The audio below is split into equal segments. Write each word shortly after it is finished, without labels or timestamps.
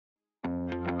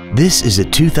This is a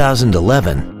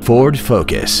 2011 Ford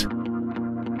Focus.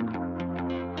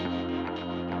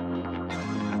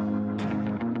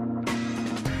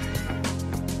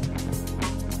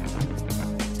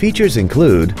 Features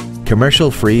include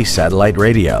commercial-free satellite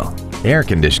radio, air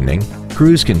conditioning,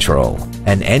 cruise control,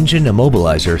 an engine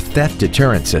immobilizer theft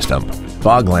deterrent system,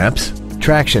 fog lamps,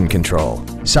 traction control,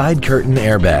 side curtain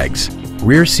airbags,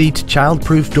 rear seat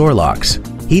child-proof door locks,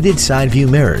 heated side view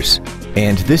mirrors,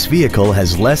 and this vehicle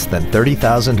has less than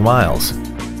 30,000 miles.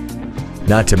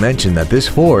 Not to mention that this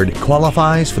Ford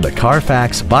qualifies for the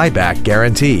Carfax buyback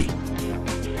guarantee.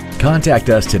 Contact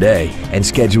us today and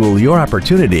schedule your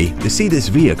opportunity to see this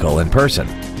vehicle in person.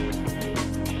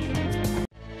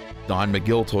 Don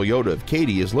McGill Toyota of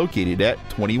Katy is located at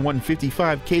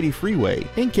 2155 Katy Freeway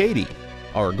in Katy.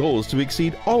 Our goal is to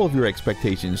exceed all of your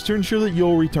expectations to ensure that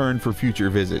you'll return for future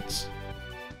visits.